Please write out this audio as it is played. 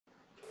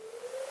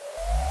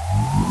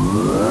Hey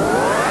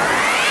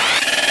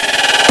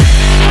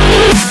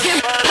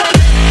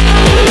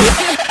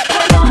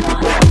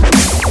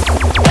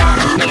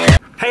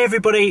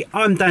everybody,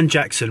 I'm Dan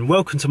Jackson.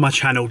 Welcome to my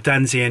channel,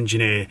 Dan's the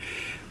Engineer.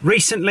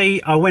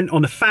 Recently, I went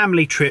on a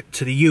family trip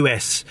to the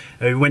US.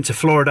 We went to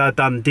Florida,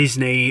 done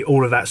Disney,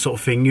 all of that sort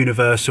of thing,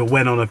 Universal,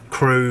 went on a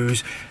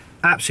cruise.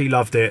 Absolutely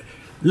loved it.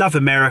 Love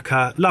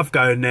America, love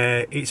going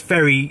there. It's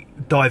very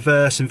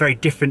diverse and very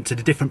different to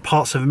the different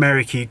parts of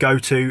America you go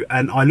to,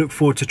 and I look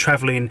forward to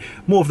traveling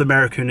more of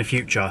America in the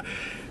future.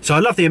 So I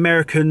love the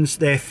Americans.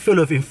 They're full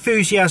of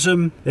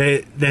enthusiasm.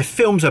 Their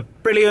films are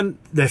brilliant.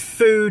 Their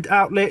food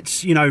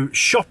outlets, you know,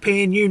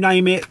 shopping, you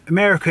name it.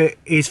 America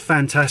is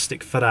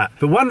fantastic for that.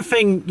 But one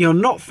thing you're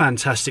not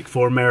fantastic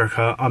for,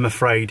 America, I'm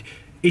afraid,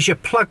 is your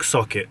plug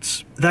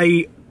sockets.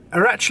 They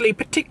are actually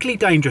particularly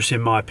dangerous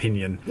in my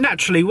opinion.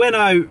 Naturally, when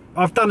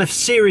I've done a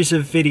series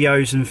of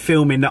videos and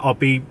filming that I'll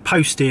be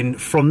posting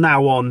from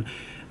now on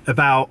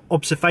about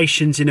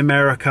observations in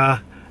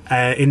America,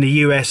 in the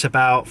US,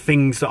 about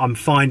things that I'm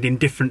finding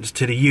different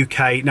to the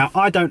UK. Now,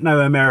 I don't know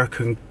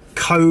American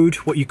code,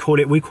 what you call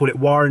it. We call it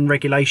wiring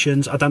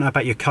regulations. I don't know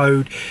about your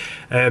code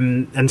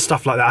and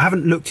stuff like that. I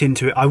haven't looked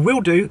into it. I will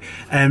do.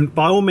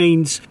 By all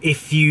means,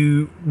 if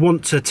you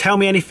want to tell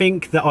me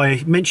anything that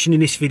I mentioned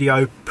in this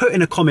video, put in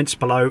the comments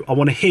below. I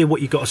want to hear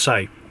what you've got to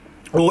say.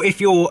 Or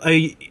if you're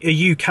a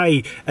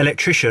UK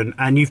electrician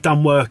and you've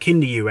done work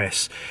in the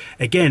US,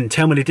 again,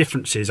 tell me the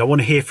differences. I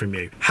want to hear from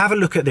you. Have a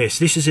look at this.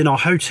 This is in our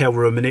hotel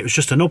room and it was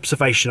just an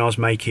observation I was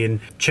making.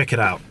 Check it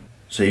out.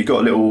 So you've got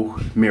a little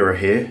mirror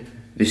here.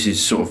 This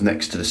is sort of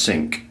next to the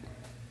sink.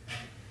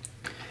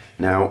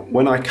 Now,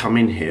 when I come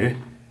in here,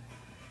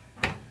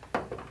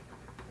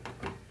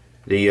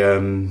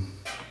 the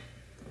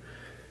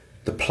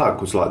plug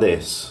was like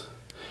this.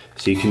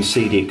 So you can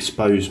see the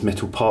exposed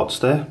metal parts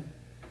there.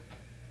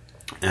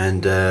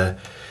 And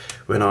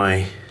when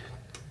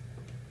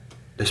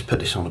let's put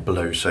this on a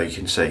blue so you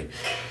can see.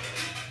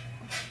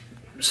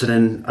 So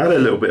then I had a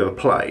little bit of a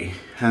play,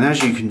 and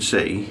as you can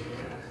see,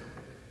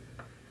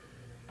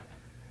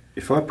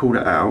 if I pulled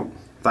it out,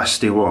 that's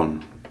still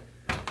on.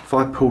 If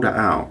I pulled it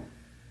out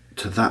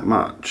to that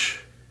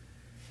much,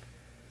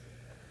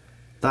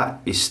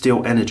 that is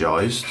still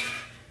energized.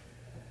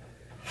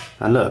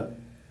 And look,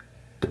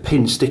 the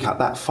pins stick out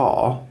that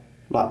far,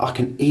 like I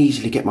can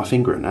easily get my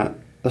finger in that.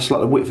 That's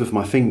like the width of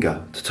my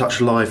finger to touch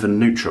live and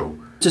neutral.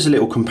 Just a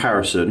little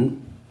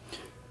comparison.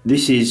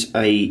 This is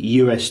a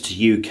US to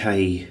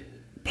UK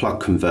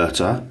plug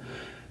converter.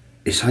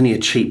 It's only a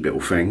cheap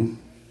little thing,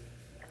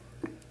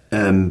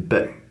 and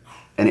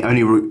it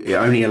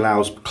only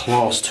allows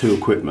class 2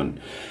 equipment.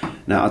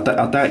 Now I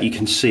doubt you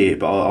can see it,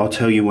 but I'll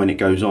tell you when it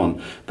goes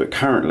on. But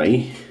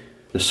currently,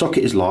 the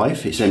socket is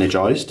live, it's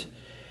energized,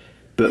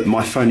 but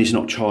my phone is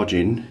not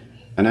charging.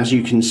 And as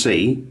you can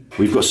see,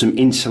 we've got some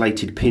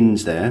insulated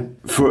pins there.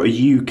 For a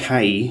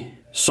UK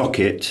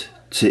socket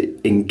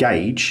to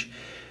engage,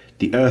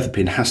 the earth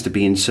pin has to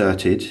be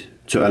inserted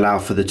to allow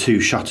for the 2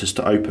 shutters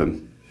to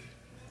open.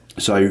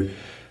 So,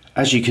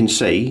 as you can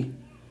see,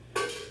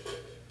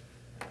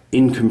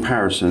 in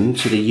comparison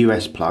to the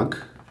US plug,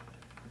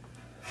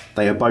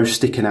 they are both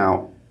sticking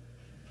out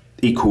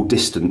equal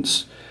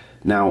distance.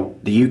 Now,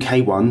 the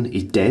UK one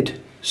is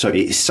dead, so it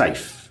is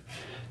safe.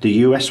 The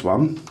US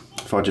one,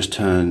 if I just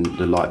turn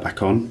the light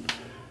back on,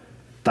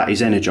 that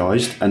is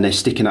energized and they're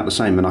sticking out the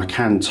same, and I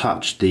can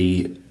touch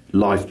the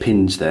live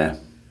pins there,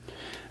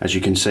 as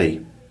you can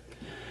see.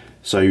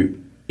 So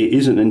it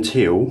isn't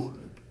until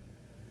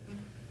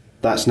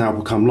that's now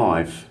become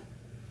live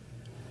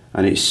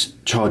and it's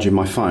charging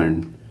my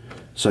phone.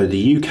 So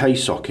the UK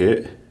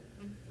socket,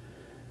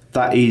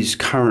 that is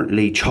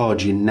currently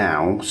charging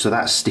now, so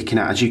that's sticking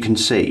out. As you can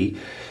see,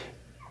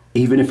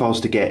 even if I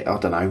was to get, I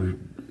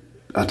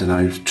don't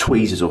know,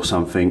 tweezers or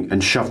something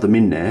and shove them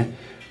in there,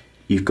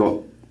 you've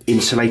got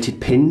insulated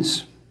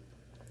pins,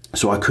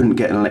 so I couldn't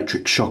get an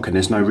electric shock and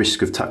there's no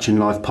risk of touching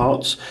live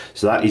parts.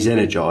 So that is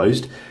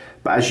energized.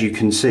 But as you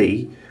can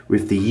see,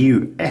 with the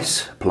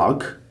US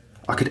plug,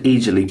 I could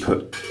easily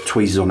put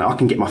tweezers on it. I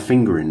can get my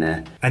finger in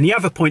there. And the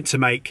other point to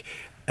make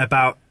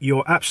about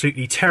your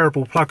absolutely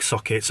terrible plug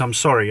sockets, I'm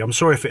sorry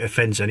if it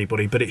offends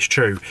anybody, but it's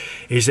true,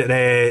 is that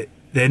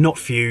they're not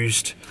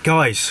fused.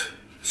 Guys,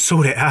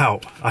 sort it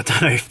out. I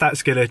don't know if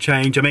that's going to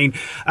change. I mean,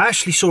 I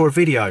actually saw a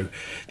video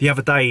the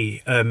other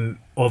day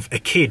of a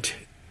kid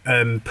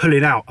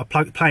pulling out a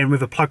plug, playing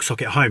with a plug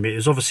socket at home. It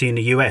was obviously in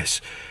the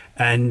US,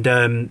 and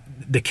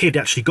the kid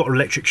actually got an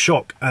electric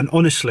shock. And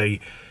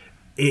honestly,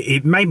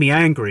 it made me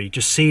angry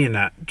just seeing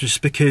that,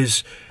 just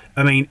because,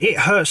 I mean, it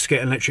hurts to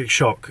get an electric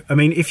shock. I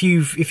mean, if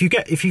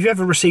you've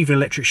ever received an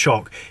electric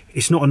shock,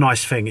 it's not a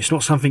nice thing. It's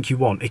not something you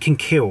want. It can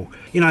kill.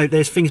 You know,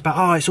 there's things about,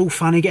 oh, it's all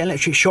funny, get an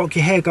electric shock,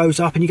 your hair goes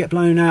up and you get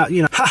blown out,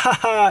 you know, ha ha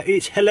ha,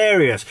 it's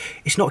hilarious.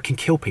 It's not, it can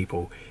kill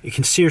people. It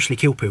can seriously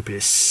kill people.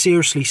 It's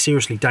seriously,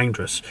 seriously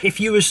dangerous. If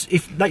you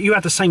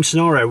had the same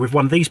scenario with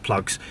one of these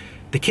plugs,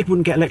 the kid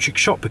wouldn't get electric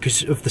shock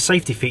because of the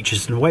safety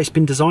features and the way it's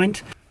been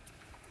designed.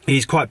 It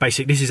is quite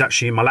basic. This is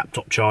actually my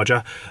laptop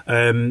charger.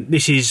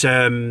 This is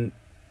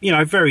you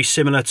know, very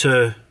similar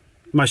to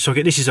most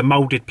socket. This is a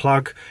molded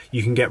plug.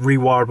 You can get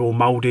rewirable,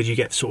 molded, you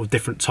get sort of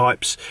different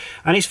types,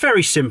 and it's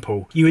very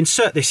simple. You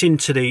insert this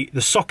into the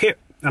socket,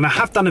 and I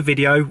have done a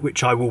video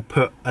which I will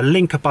put a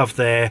link above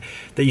there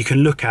that you can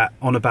look at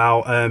on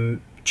about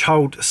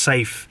child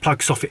safe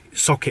plug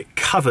socket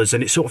covers,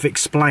 and it sort of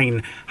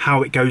explain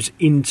how it goes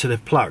into the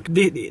plug.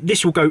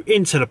 This will go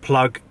into the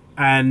plug,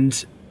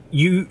 and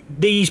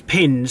these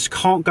pins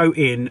can't go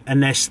in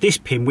unless this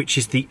pin, which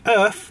is the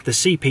earth, the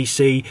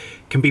CPC,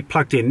 can be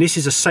plugged in. This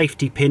is a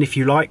safety pin, if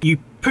you like. You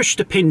push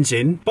the pins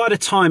in. By the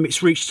time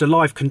it's reached the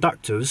live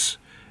conductors,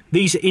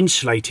 these are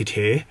insulated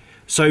here,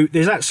 so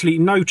there's actually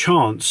no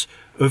chance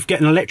of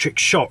getting electric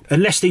shock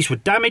unless these were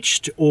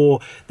damaged, or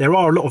there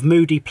are a lot of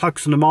moody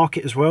plugs on the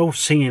market as well.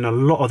 Seeing a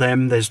lot of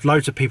them. There's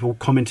loads of people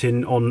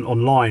commenting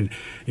online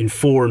in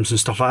forums and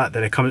stuff like that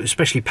they're coming,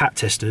 especially pat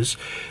testers,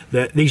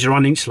 that these are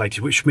uninsulated,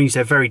 which means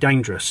they're very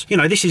dangerous. You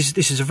know, this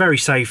is a very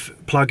safe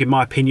plug in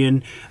my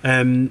opinion.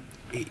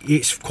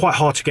 It's quite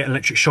hard to get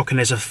electric shock and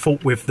there's a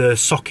fault with the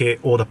socket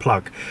or the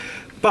plug.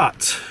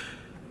 But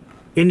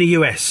in the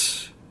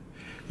US,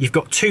 you've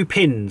got 2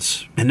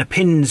 pins, and the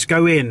pins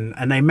go in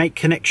and they make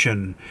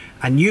connection,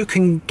 and you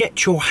can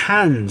get your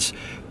hands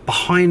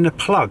behind the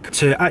plug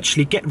to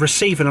actually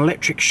receive an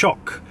electric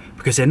shock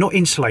because they're not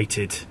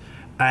insulated.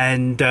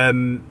 And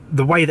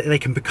the way that they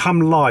can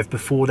become live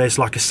before there's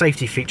like a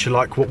safety feature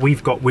like what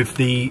we've got with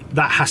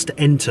that has to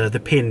enter the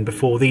pin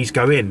before these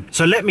go in.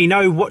 So let me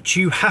know what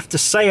you have to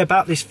say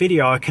about this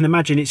video. I can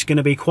imagine it's going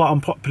to be quite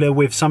unpopular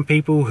with some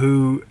people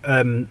who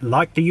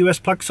like the US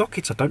plug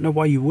sockets. I don't know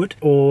why you would,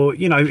 or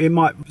you know, it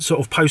might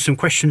sort of pose some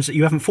questions that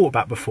you haven't thought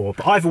about before.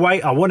 But either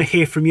way, I want to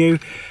hear from you.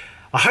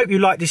 I hope you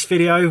like this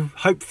video,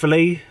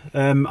 hopefully.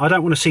 I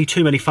don't want to see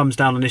too many thumbs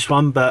down on this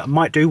one, but I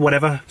might do,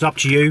 whatever. It's up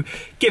to you.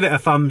 Give it a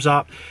thumbs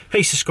up.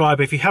 Please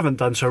subscribe if you haven't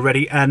done so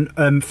already, and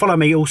follow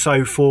me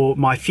also for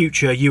my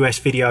future US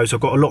videos. I've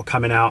got a lot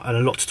coming out and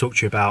a lot to talk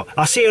to you about.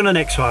 I'll see you on the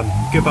next one.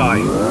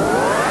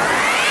 Goodbye.